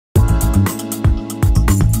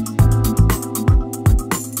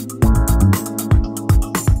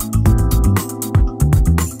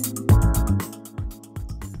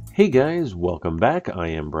Hey guys, welcome back. I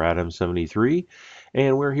am Bradham73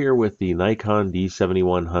 and we're here with the Nikon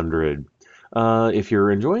D7100. If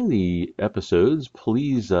you're enjoying the episodes,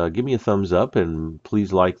 please give me a thumbs up and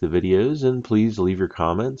please like the videos and please leave your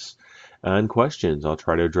comments and questions. I'll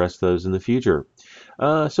try to address those in the future.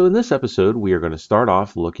 So in this episode, we are going to start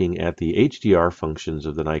off looking at the HDR functions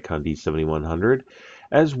of the Nikon D7100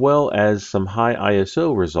 as well as some high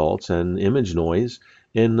ISO results and image noise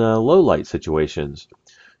in low light situations.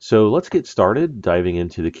 So let's get started diving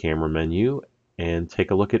into the camera menu and take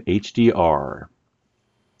a look at HDR.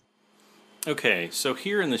 Okay, so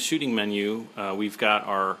here in the shooting menu, we've got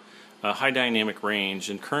our high dynamic range,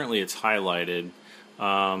 and currently it's highlighted.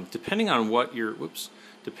 Depending on what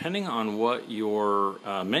your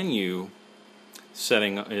menu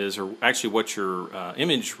setting is, or actually what your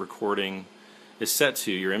image recording is set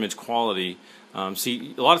to, your image quality.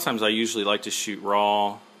 See, a lot of times I usually like to shoot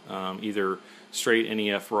raw, either straight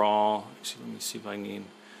NEF raw. Actually, let me see if I can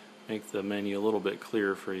make the menu a little bit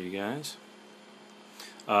clearer for you guys.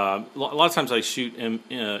 A lot of times I shoot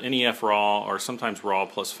NEF raw, or sometimes raw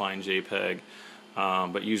plus fine JPEG,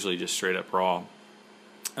 but usually just straight up raw.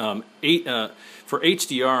 For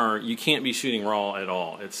HDR, you can't be shooting raw at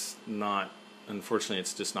all. It's not, unfortunately,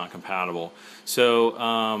 it's just not compatible.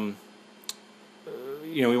 So,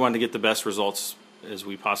 we want to get the best results as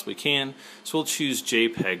we possibly can. So we'll choose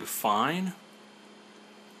JPEG fine.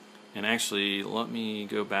 And actually, let me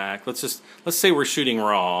go back. Let's say we're shooting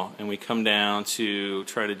raw and we come down to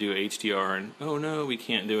try to do HDR, and oh no, we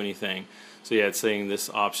can't do anything. So yeah, it's saying this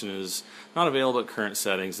option is not available at current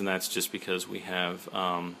settings, and that's just because we have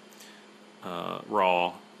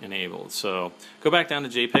raw enabled. So go back down to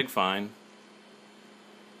JPEG fine,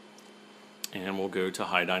 and we'll go to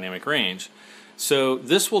high dynamic range. So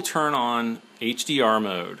this will turn on HDR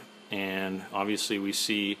mode, and obviously we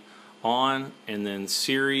see on and then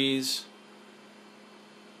series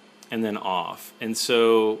and then off. And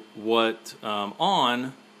so what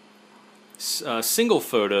on single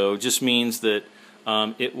photo just means that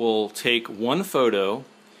it will take one photo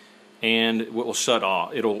and it will shut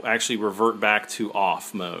off. It'll actually revert back to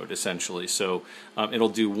off mode essentially. So it'll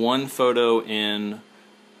do one photo in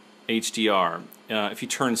HDR. If you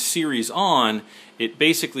turn series on, it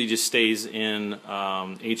basically just stays in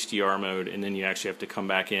HDR mode, and then you actually have to come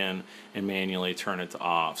back in and manually turn it to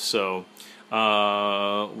off. So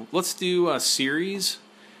let's do a series,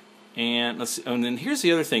 and then here's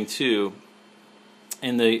the other thing too.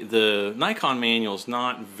 And the Nikon manual is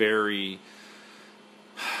not very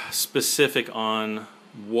specific on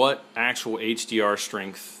what actual HDR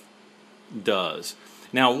strength does.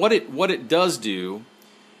 Now, what it does do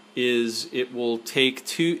is it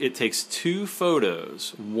takes two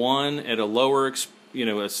photos, one at a lower,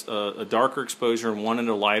 a darker exposure, and one at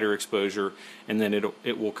a lighter exposure, and then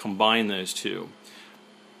it will combine those two.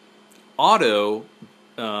 Auto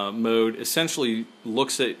mode essentially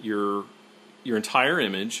looks at your entire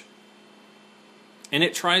image, and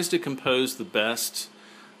it tries to compose the best,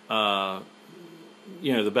 the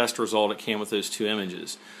best result it can with those two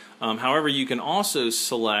images. However, you can also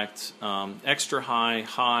select extra high,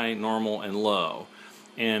 high, normal, and low.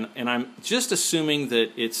 And I'm just assuming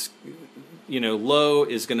that it's, low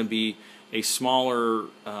is going to be a smaller,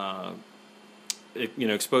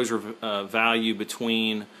 exposure value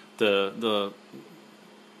between the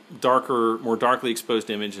more darkly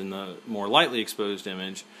exposed image and the more lightly exposed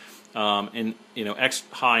image. And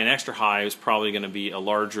high and extra high is probably going to be a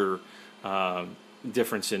larger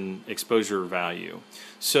difference in exposure value.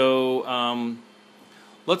 So I'm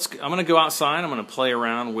going to go outside. I'm going to play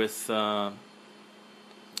around with the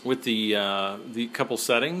couple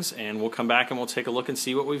settings, and we'll come back and we'll take a look and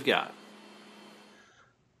see what we've got.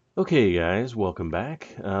 Okay guys, welcome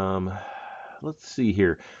back. Let's see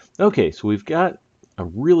here. Okay, so we've got a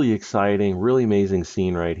really exciting, really amazing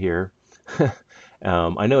scene right here.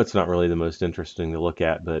 I know it's not really the most interesting to look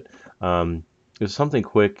at, but it's something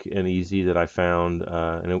quick and easy that I found,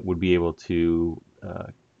 and it would be able to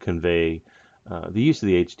convey the use of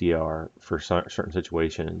the HDR for certain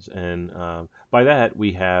situations. And by that,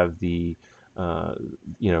 we have the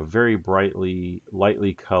very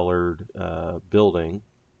lightly colored building,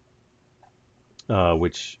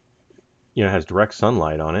 which has direct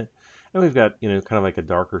sunlight on it, and we've got kind of like a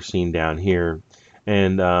darker scene down here.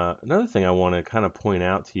 And another thing I want to kind of point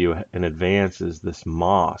out to you in advance is this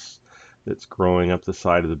moss that's growing up the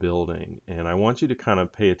side of the building. And I want you to kind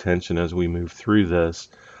of pay attention as we move through this,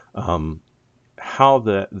 how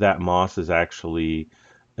that moss is actually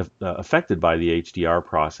affected by the HDR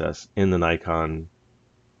process in the Nikon,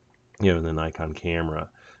 in the Nikon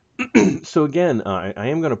camera. So again, I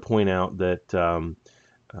am going to point out that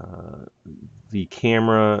the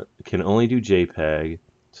camera can only do JPEG,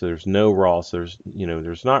 so there's no RAW. So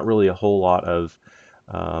there's not really a whole lot of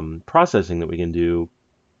processing that we can do.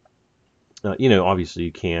 Obviously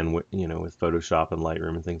you can, with Photoshop and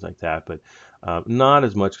Lightroom and things like that, but not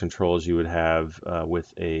as much control as you would have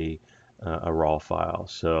with a RAW file.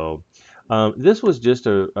 So this was just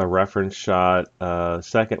a reference shot.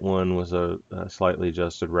 Second one was a slightly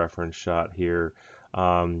adjusted reference shot here.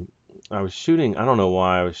 I was shooting, I don't know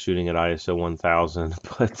why I was shooting at ISO 1000,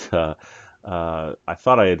 but I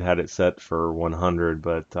thought I had it set for 100,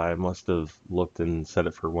 but I must have looked and set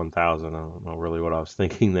it for 1000. I don't know really what I was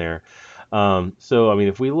thinking there. So I mean,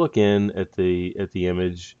 if we look in at the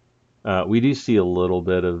image, we do see a little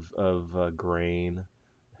bit of grain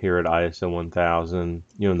here at ISO 1000.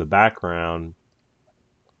 In the background,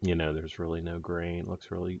 there's really no grain. It looks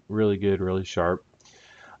really really good, really sharp.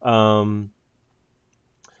 Um,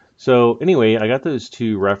 so anyway, I got those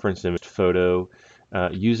two reference image photo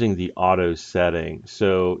using the auto setting.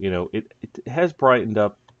 So it has brightened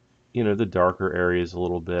up the darker areas a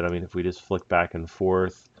little bit. I mean, if we just flick back and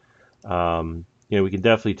forth. We can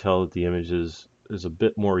definitely tell that the image is a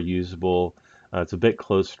bit more usable. It's a bit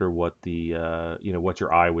closer to what the what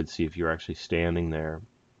your eye would see if you're actually standing there.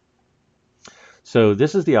 So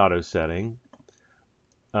this is the auto setting.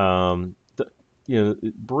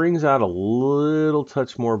 It brings out a little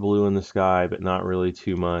touch more blue in the sky, but not really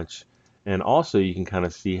too much. And also you can kind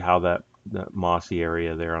of see how that mossy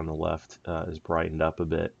area there on the left is brightened up a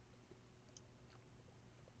bit.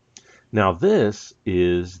 Now uh,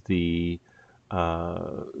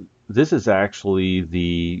 this is actually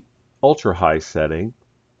the ultra high setting,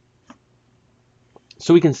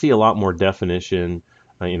 so we can see a lot more definition.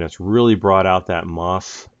 It's really brought out that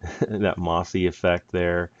that mossy effect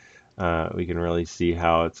there. We can really see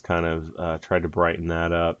how it's kind of tried to brighten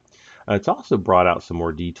that up. It's also brought out some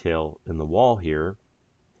more detail in the wall here,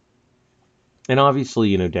 and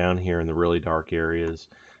obviously, down here in the really dark areas,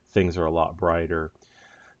 things are a lot brighter.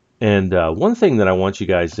 And one thing that I want you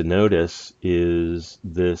guys to notice is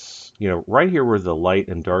this, right here where the light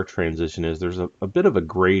and dark transition is, there's a bit of a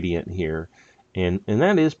gradient here. And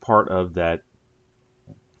that is part of that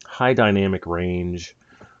high dynamic range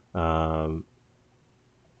um,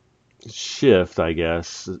 shift, I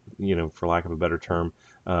guess, for lack of a better term,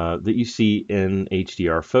 that you see in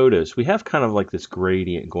HDR photos. We have kind of like this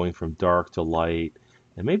gradient going from dark to light,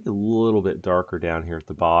 and maybe a little bit darker down here at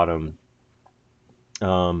the bottom.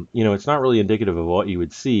 It's not really indicative of what you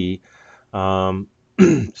would see. Um,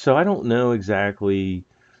 so I don't know exactly.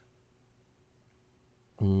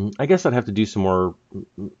 I guess I'd have to do some more,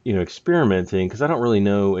 experimenting because I don't really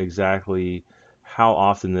know exactly how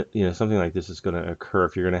often that, something like this is going to occur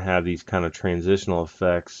if you're going to have these kind of transitional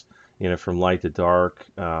effects, from light to dark,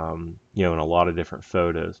 in a lot of different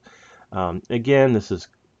photos. Again, this is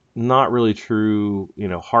not really true,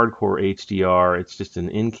 hardcore HDR. It's just an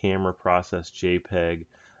in-camera processed JPEG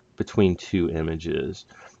between two images.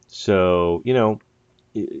 So,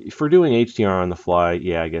 if we're doing HDR on the fly,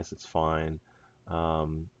 yeah, I guess it's fine.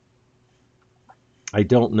 Um, I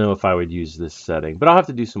don't know if I would use this setting, but I'll have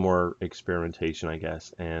to do some more experimentation, I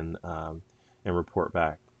guess, and report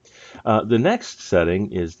back. The next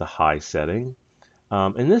setting is the high setting.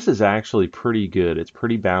 And this is actually pretty good. It's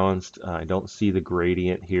pretty balanced. I don't see the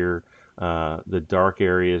gradient here. The dark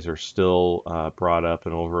areas are still brought up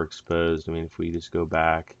and overexposed. I mean, if we just go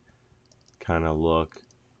back, kind of look.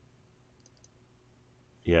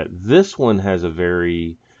 Yeah, this one has a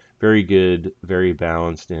very, very good, very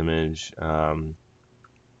balanced image.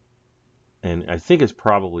 And I think it's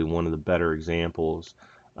probably one of the better examples,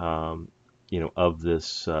 um, of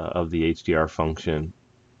this, of the HDR function.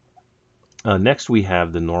 Next, we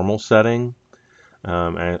have the normal setting.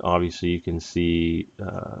 And obviously you can see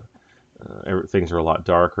things are a lot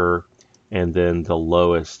darker. And then the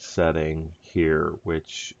lowest setting here,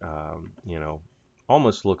 which,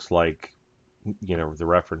 almost looks like, the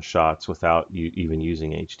reference shots without you even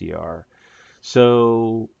using HDR.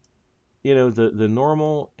 So, the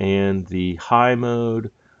normal and the high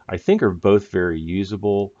mode, I think are both very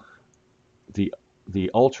usable. The,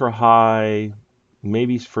 the ultra high,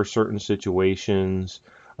 maybe for certain situations,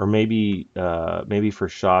 or maybe for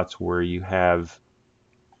shots where you have,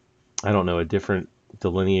 I don't know, a different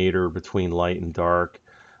delineator between light and dark,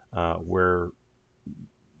 where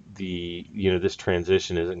this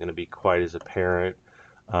transition isn't going to be quite as apparent.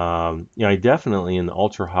 I definitely in the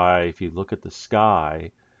ultra high, if you look at the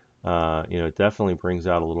sky, it definitely brings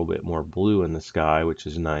out a little bit more blue in the sky, which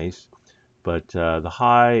is nice. But the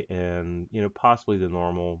high and possibly the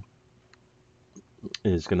normal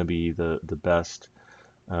is going to be the best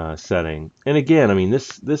setting. And again, I mean,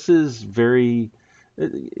 this is very,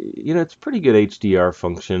 it's pretty good HDR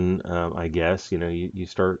function, I guess.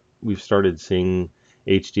 We've started seeing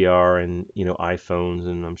HDR in, iPhones,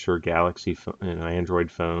 and I'm sure Galaxy and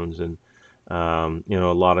Android phones, and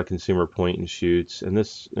a lot of consumer point and shoots. And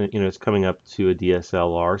this, it's coming up to a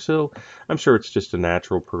DSLR, so I'm sure it's just a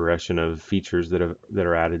natural progression of features that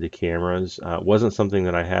are added to cameras. It wasn't something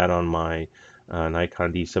that I had on my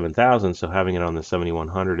Nikon D7000, so having it on the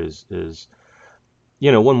 7100 is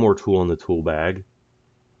one more tool in the tool bag.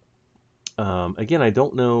 Again, I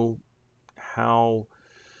don't know how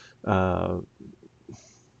uh,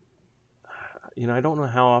 I don't know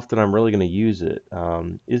how often I'm really going to use it.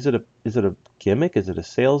 Is it a gimmick? Is it a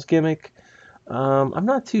sales gimmick? I'm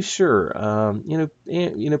not too sure.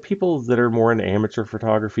 People that are more into amateur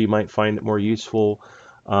photography might find it more useful.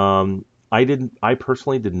 I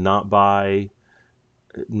personally did not buy,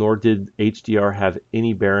 nor did HDR have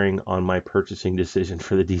any bearing on my purchasing decision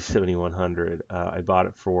for the D7100. I bought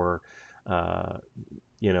it for, uh,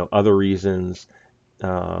 other reasons.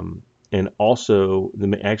 And also,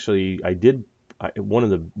 actually, one of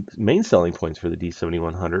the main selling points for the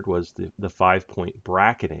D7100 was the 5-point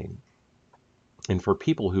bracketing. And for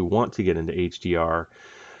people who want to get into HDR,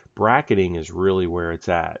 bracketing is really where it's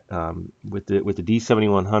at. With the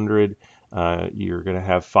D7100, you're going to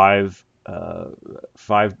have five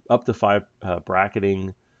up to five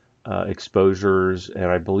bracketing exposures, and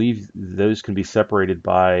I believe those can be separated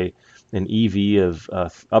by an EV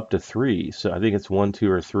of up to three. So I think it's one,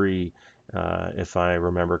 two, or three, if I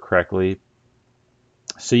remember correctly.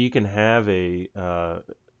 So you can have an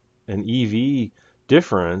EV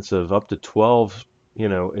difference of up to 12,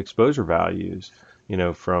 exposure values.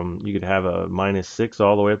 From you could have a -6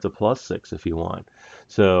 all the way up to +6 if you want.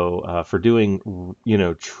 So for doing,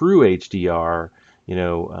 true HDR,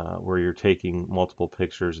 where you're taking multiple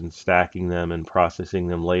pictures and stacking them and processing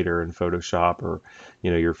them later in Photoshop or,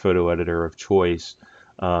 your photo editor of choice,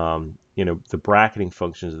 the bracketing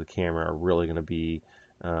functions of the camera are really going to be,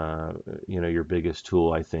 your biggest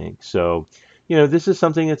tool, I think. So, this is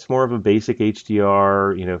something that's more of a basic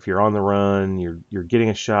HDR. If you're on the run, you're getting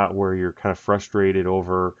a shot where you're kind of frustrated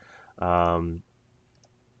over, um,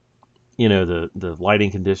 the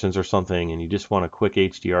lighting conditions or something, and you just want a quick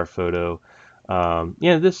HDR photo.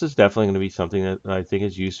 This is definitely going to be something that I think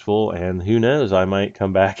is useful. And who knows, I might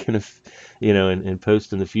come back and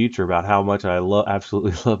post in the future about how much I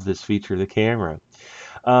absolutely love this feature of the camera.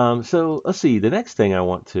 So let's see. The next thing I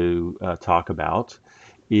want to talk about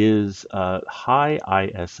is high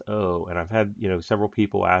ISO, and I've had several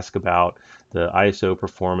people ask about the ISO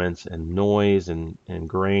performance and noise and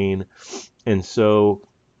grain, and so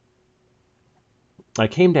I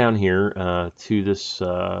came down here to this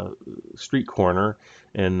street corner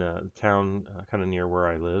in town, kind of near where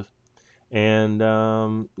I live, and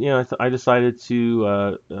I decided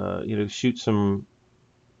to shoot some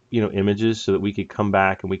images so that we could come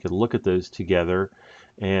back and we could look at those together,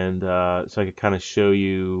 and so I could kind of show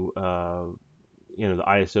you the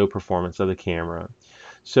ISO performance of the camera.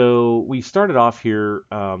 So we started off here.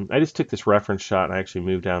 I just took this reference shot and I actually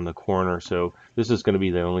moved down the corner. So this is going to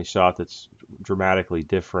be the only shot that's dramatically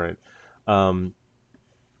different. Um,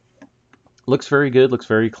 Looks very good. Looks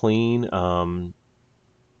very clean. Nothing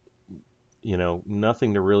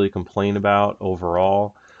to really complain about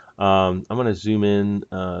overall. I'm going to zoom in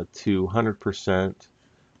to 100%,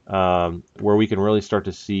 where we can really start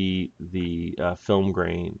to see the film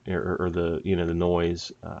grain, or the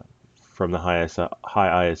noise from the high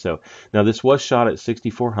ISO. Now this was shot at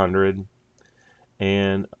 6400,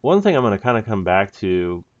 and one thing I'm going to kind of come back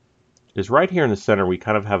to is right here in the center we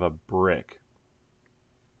kind of have a brick.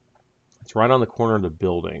 It's right on the corner of the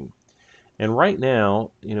building. And right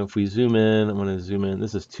now, if we zoom in, I'm going to zoom in.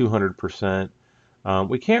 This is 200%.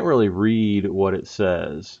 We can't really read what it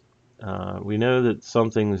says. We know that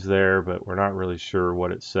something's there, but we're not really sure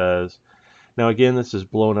what it says. Now again, this is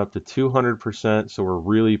blown up to 200%, so we're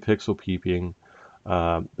really pixel peeping.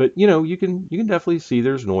 But you can definitely see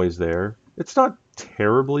there's noise there. It's not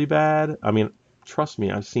terribly bad. I mean, trust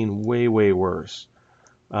me, I've seen way, way worse.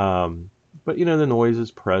 But the noise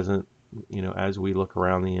is present. As we look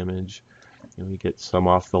around the image, we get some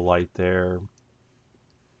off the light there.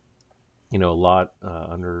 A lot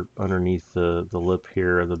underneath the lip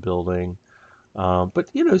here of the building.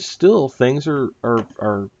 But still things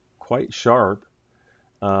are quite sharp.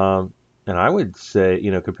 And I would say,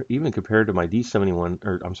 even compared to my D71,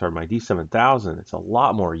 or I'm sorry, my D7000, it's a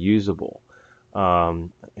lot more usable.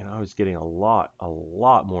 And I was getting a lot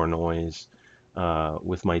more noise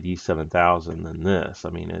with my D7000 than this. I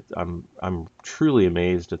mean, I'm truly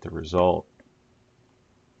amazed at the result.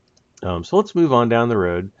 So let's move on down the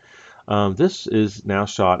road. This is now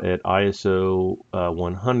shot at ISO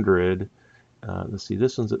 100. Let's see,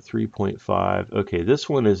 this one's at 3.5. Okay, this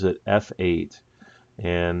one is at f8,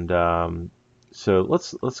 and so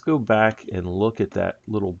let's go back and look at that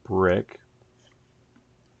little brick,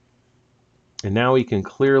 and now we can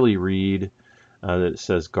clearly read that it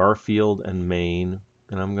says Garfield and Maine,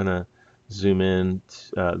 and I'm gonna zoom in.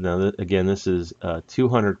 Now, again, this is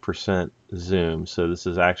 200% zoom, so this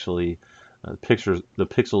is actually pictures. The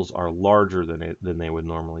pixels are larger than they would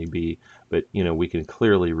normally be, but we can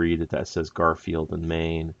clearly read that that says Garfield and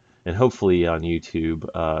Maine, and hopefully on YouTube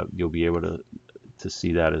you'll be able to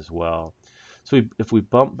see that as well. So if we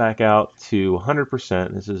bump back out to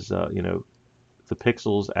 100%, this is the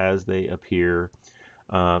pixels as they appear.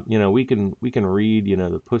 We can read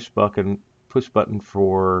the push button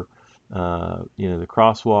for the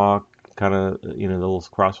crosswalk, kind of the little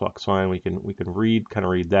crosswalk sign. We can read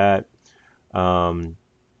that. Um,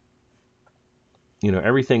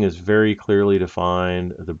 Everything is very clearly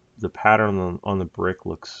defined. The pattern on the brick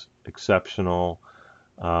looks exceptional.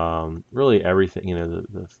 Really everything,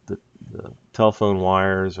 the telephone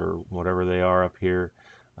wires or whatever they are up here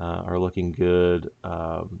are looking good.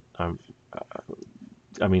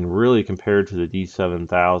 I mean, really compared to the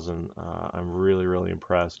D7000, I'm really, really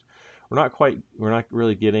impressed. We're not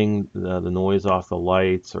really getting the noise off the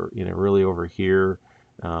lights, or really over here,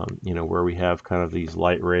 where we have kind of these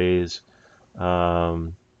light rays.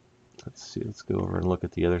 Um, let's see, let's go over and look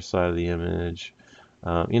at the other side of the image.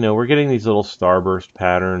 We're getting these little starburst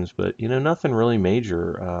patterns, but nothing really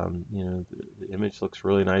major. The image looks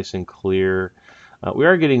really nice and clear. We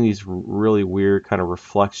are getting these really weird kind of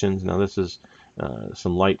reflections. Now this is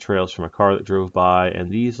some light trails from a car that drove by,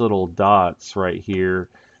 and these little dots right here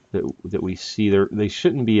that we see there, they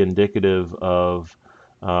shouldn't be indicative of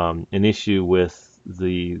an issue with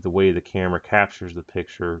the way the camera captures the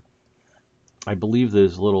picture. I believe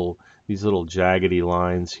these little jaggedy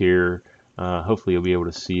lines here. Hopefully you'll be able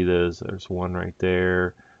to see those. There's one right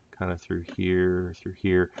there, kind of through here, through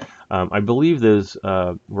here. I believe those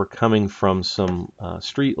were coming from some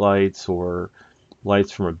street lights or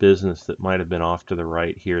lights from a business that might have been off to the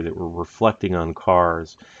right here that were reflecting on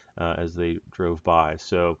cars as they drove by.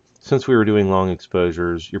 So since we were doing long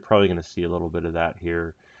exposures, you're probably going to see a little bit of that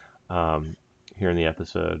here here in the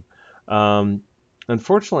episode. Um,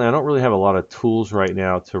 Unfortunately, I don't really have a lot of tools right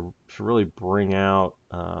now to really bring out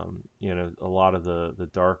a lot of the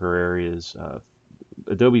darker areas.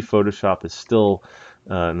 Adobe Photoshop is still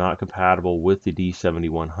not compatible with the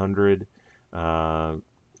D7100.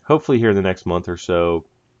 Hopefully here in the next month or so,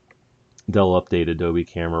 they'll update Adobe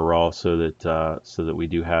Camera Raw so that we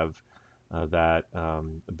do have that.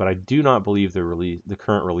 But I do not believe the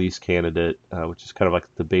current release candidate, which is kind of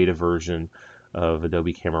like the beta version of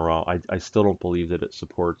Adobe Camera Raw, I still don't believe that it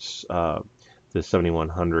supports the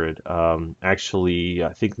 7100. Actually,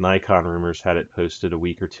 I think Nikon Rumors had it posted a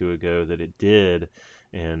week or two ago that it did,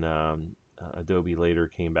 and Adobe later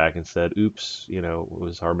came back and said, "Oops, it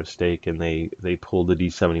was our mistake," and they pulled the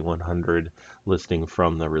D7100 listing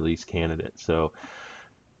from the release candidate. So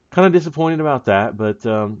kind of disappointed about that, but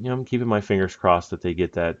I'm keeping my fingers crossed that they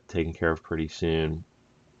get that taken care of pretty soon.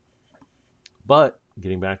 But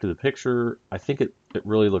getting back to the picture, I think it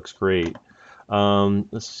really looks great.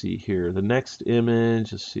 Let's see here. The next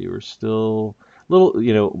image, let's see, we're still a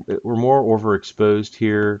little, we're more overexposed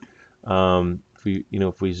here.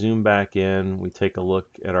 If we zoom back in, we take a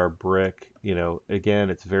look at our brick, again,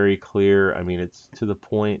 it's very clear. I mean, it's to the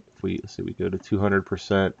point. If we, let's see, we go to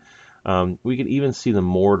 200%, we can even see the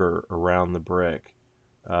mortar around the brick,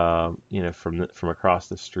 from across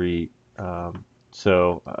the street.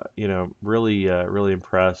 Really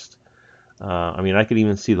impressed. I mean, I could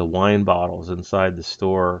even see the wine bottles inside the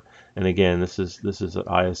store. And again, this is at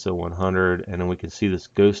ISO 100, and then we can see this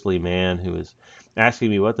ghostly man who is asking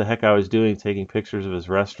me what the heck I was doing taking pictures of his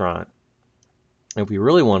restaurant. If we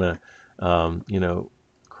really want to,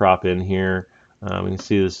 crop in here, we can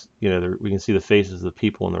see this. We can see the faces of the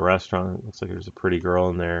people in the restaurant. It looks like there's a pretty girl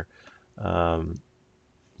in there, um,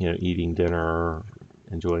 eating dinner or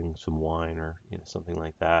enjoying some wine or something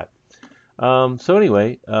like that. So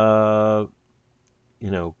anyway,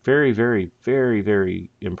 very, very, very, very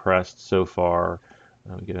impressed so far.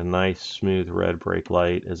 We get a nice smooth red brake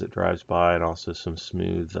light as it drives by, and also some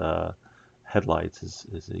smooth headlights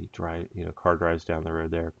as the car drives down the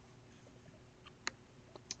road there.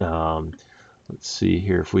 Um, let's see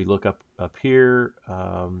here. If we look up here,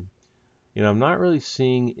 I'm not really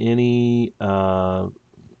seeing any. I'm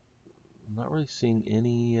not really seeing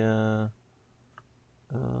any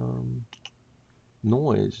um,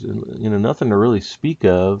 noise, nothing to really speak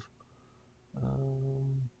of.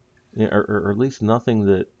 Yeah, or at least nothing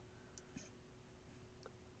that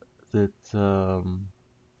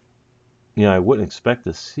I wouldn't expect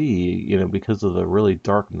to see, because of the really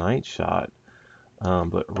dark night shot.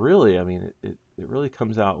 But really, I mean, it really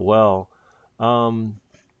comes out well. Um,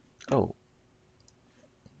 oh,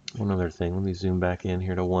 one other thing. Let me zoom back in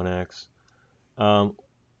here to 1x. Um,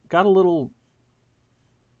 got a little,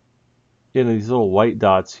 these little white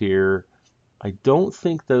dots here. I don't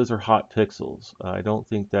think those are hot pixels. I don't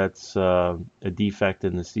think that's a defect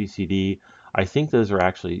in the CCD. I think those are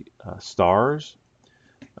actually stars.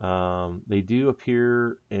 They do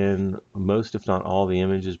appear in most, if not all, the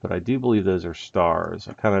images, but I do believe those are stars.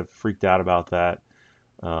 I kind of freaked out about that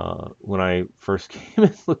when I first came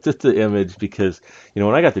and looked at the image because,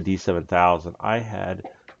 when I got the D7000, I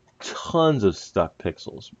had tons of stuck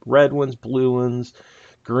pixels. Red ones, blue ones,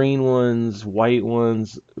 green ones, white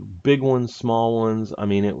ones, big ones, small ones. I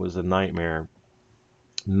mean, it was a nightmare.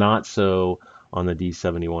 Not so on the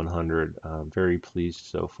D7100. Very pleased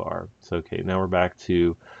so far. So, okay, now we're back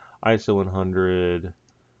to ISO 100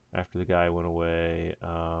 after the guy went away.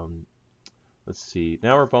 Let's see.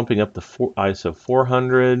 Now we're bumping up to ISO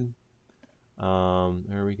 400.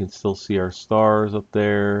 There we can still see our stars up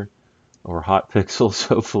there, or hot pixels.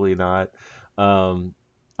 Hopefully not. Um,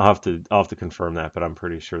 I'll have to confirm that, but I'm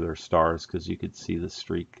pretty sure they're stars because you could see the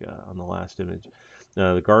streak on the last image.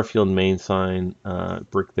 The Garfield main sign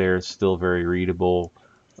brick there is still very readable.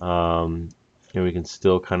 Um, we can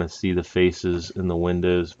still kind of see the faces in the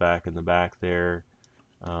windows back in the back there.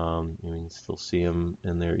 We can still see them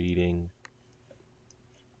in there eating.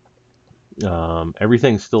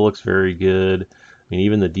 Everything still looks very good. I mean,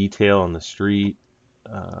 even the detail on the street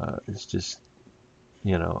is just,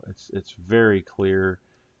 it's very clear,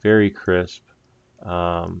 very crisp.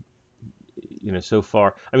 Um, so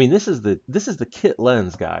far, I mean, this is the kit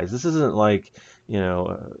lens, guys. This isn't like,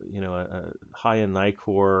 a high-end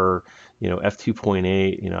Nikkor,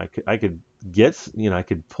 f2.8. I could get, I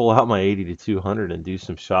could pull out my 80 to 200 and do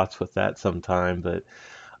some shots with that sometime, but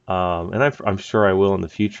and I'm sure I will in the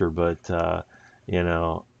future. But you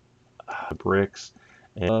know, bricks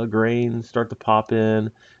and grains start to pop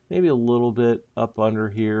in, maybe a little bit up under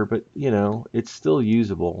here, but it's still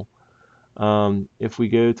usable. If we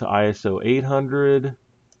go to ISO 800,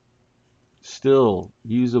 still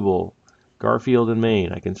usable. Garfield and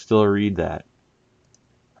Maine, I can still read that.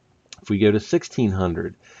 If we go to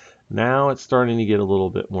 1600, now it's starting to get a little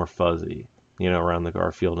bit more fuzzy, around the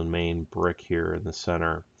Garfield and Maine brick here in the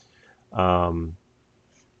center. Um,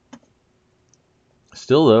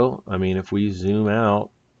 Still though, I mean, if we zoom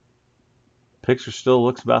out, picture still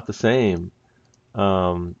looks about the same.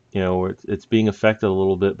 It's being affected a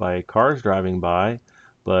little bit by cars driving by,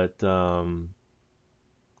 but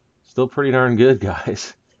still pretty darn good,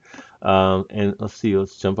 guys. And let's see,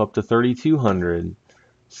 let's jump up to 3200.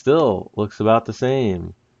 Still looks about the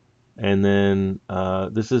same. And then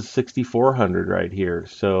this is 6400 right here.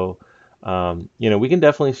 So, we can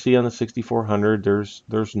definitely see on the 6400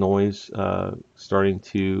 there's noise starting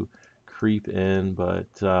to creep in,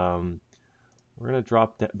 but we're going to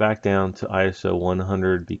drop back down to ISO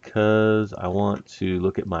 100 because I want to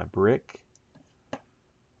look at my brick.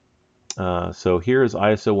 So here is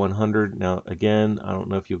ISO 100. Now, again, I don't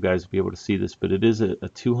know if you guys will be able to see this, but it is a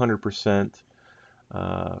 200%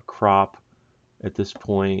 crop at this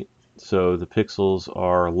point. So the pixels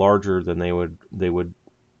are larger than they would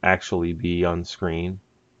actually be on screen.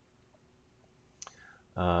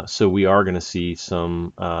 So we are going to see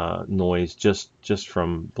some noise just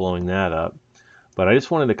from blowing that up. But I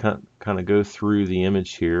just wanted to kind of go through the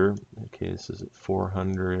image here. Okay, this is at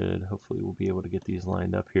 400. Hopefully we'll be able to get these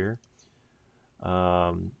lined up here.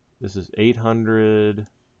 This is 800.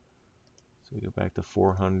 So we go back to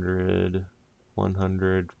 400,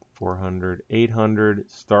 100, 400,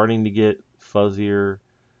 800. Starting to get fuzzier.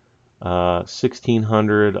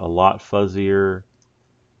 1600, a lot fuzzier.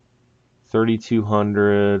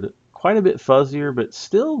 3200, quite a bit fuzzier, but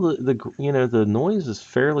still the noise is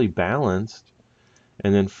fairly balanced.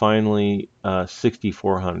 And then finally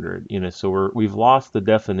 6400. So we've lost the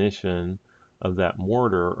definition of that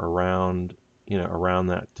mortar around around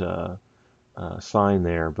that sign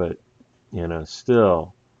there, but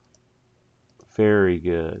still very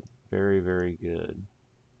good, very, very good.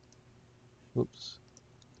 Oops,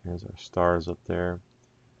 there's our stars up there.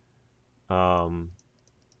 Back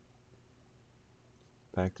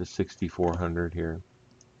to 6400 here.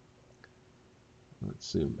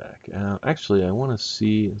 Let's zoom back out. Actually, I want to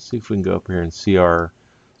see if we can go up here and see our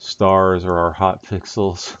stars or our hot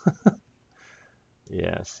pixels.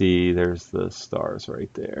 Yeah, see, there's the stars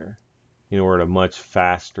right there. or at a much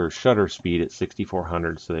faster shutter speed at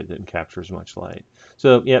 6400, so that it didn't capture as much light.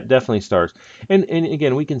 So yeah, definitely stars. And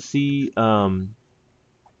again, we can see.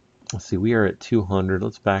 Let's see, we are at 200.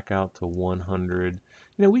 Let's back out to 100.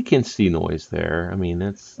 We can see noise there. I mean,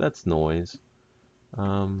 that's noise.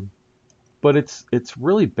 Um, but it's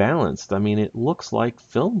really balanced. I mean, it looks like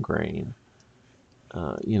film grain,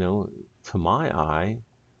 to my eye,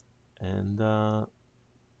 and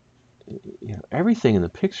everything in the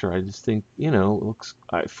picture. I just think, looks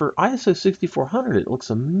for ISO 6400. It looks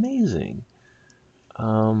amazing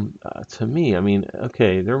to me. I mean,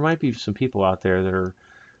 okay, there might be some people out there that are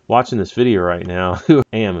watching this video right now who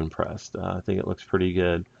I am impressed. I think it looks pretty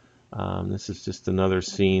good. This is just another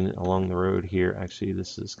scene along the road here. Actually,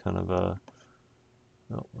 this is kind of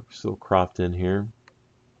we're still cropped in here.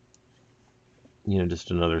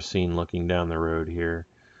 Just another scene looking down the road here.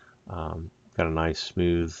 Got a nice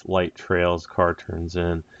smooth light trails, car turns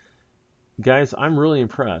in. Guys, I'm really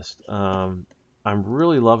impressed. I'm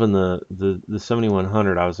really loving the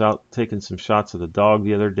 7100. I was out taking some shots of the dog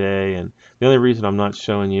the other day, and the only reason I'm not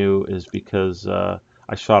showing you is because I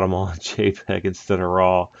shot them all in JPEG instead of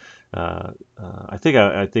RAW. I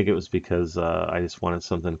think it was because I just wanted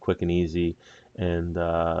something quick and easy, and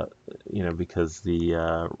because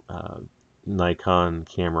the Nikon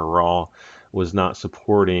camera RAW was not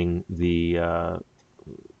supporting the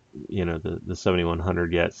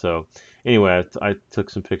 7100 yet. So anyway, I took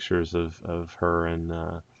some pictures of her, and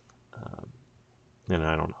I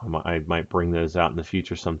don't know, I might bring those out in the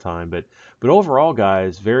future sometime. But overall,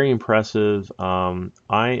 guys, very impressive. I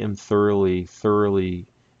am thoroughly,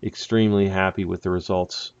 extremely happy with the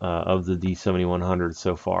results of the D7100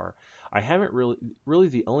 so far. I haven't really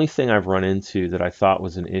the only thing I've run into that I thought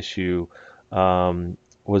was an issue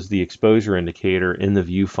was the exposure indicator in the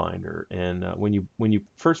viewfinder. And when you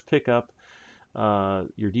first pick up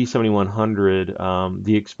your D7100,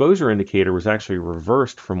 the exposure indicator was actually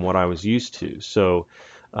reversed from what I was used to. So,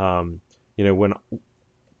 um,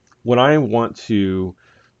 when I want to,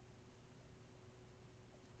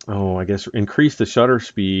 I guess increase the shutter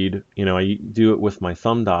speed, I do it with my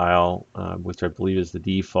thumb dial, which I believe is the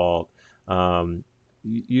default.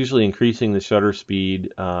 Usually increasing the shutter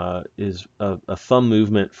speed is a thumb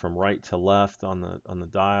movement from right to left on the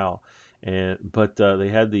dial, but they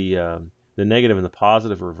had the negative and the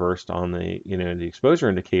positive reversed on the exposure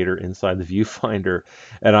indicator inside the viewfinder,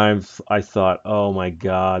 and I thought, oh my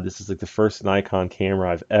God, this is like the first Nikon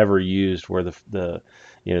camera I've ever used where the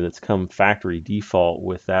that's come factory default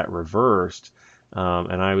with that reversed.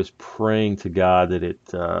 And I was praying to God that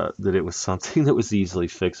it was something that was easily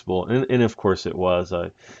fixable, and of course it was.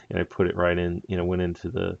 I put it right in, went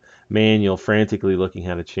into the manual, frantically looking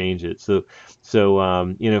how to change it. So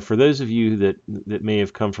for those of you that may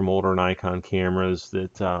have come from older Nikon cameras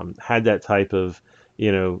that had that type of,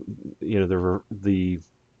 the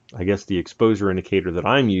I guess the exposure indicator that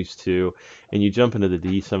I'm used to, and you jump into the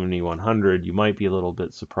D7100, you might be a little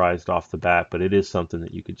bit surprised off the bat, but it is something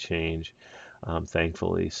that you could change,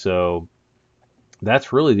 thankfully. So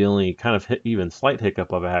that's really the only kind of even slight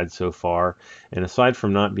hiccup I've had so far. And aside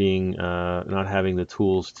from not having the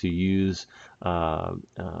tools to use,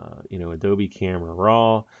 Adobe Camera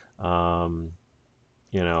Raw,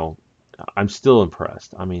 you know, I'm still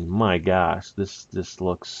impressed. I mean, my gosh, this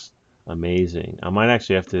looks amazing. I might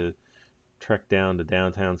actually have to trek down to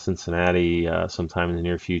downtown Cincinnati sometime in the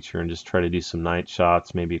near future and just try to do some night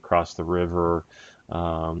shots, maybe across the river,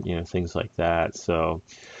 things like that. So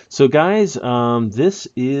guys, this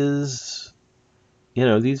is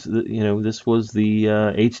this was the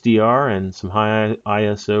HDR and some high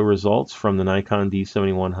ISO results from the Nikon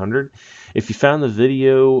D7100. If you found the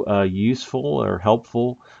video useful or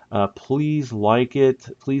helpful, please like it.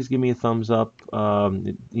 Please give me a thumbs up.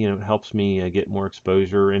 It helps me get more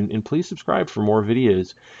exposure, and please subscribe for more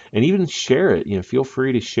videos, and even share it. Feel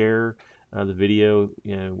free to share the video,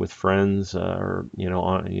 with friends, or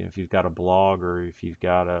if you've got a blog or if you've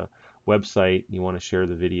got a website and you want to share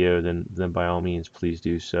the video, then by all means please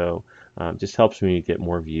do so. Just helps me get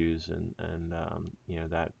more views, and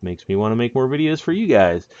that makes me want to make more videos for you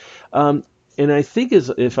guys. And I think,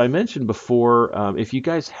 as if I mentioned before, if you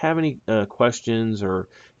guys have any questions, or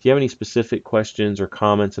if you have any specific questions or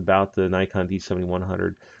comments about the Nikon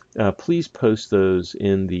D7100, please post those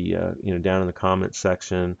in the down in the comments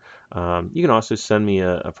section. You can also send me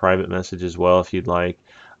a private message as well if you'd like.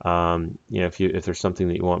 if there's something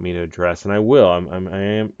that you want me to address, and I will,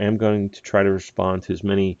 I am going to try to respond to as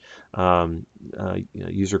many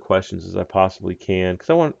user questions as I possibly can, because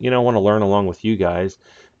I want to learn along with you guys.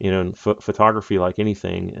 In photography, like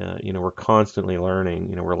anything, we're constantly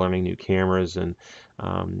learning. We're learning new cameras and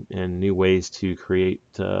new ways to create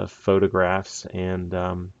photographs,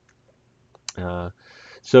 and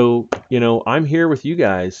so I'm here with you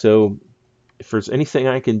guys. So if there's anything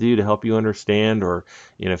I can do to help you understand, or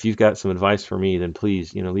if you've got some advice for me, then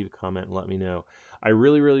please leave a comment and let me know. I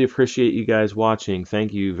really, really appreciate you guys watching.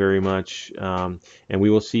 Thank you very much, and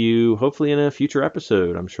we will see you hopefully in a future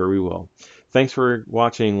episode. I'm sure we will. Thanks for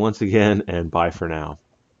watching once again, and bye for now.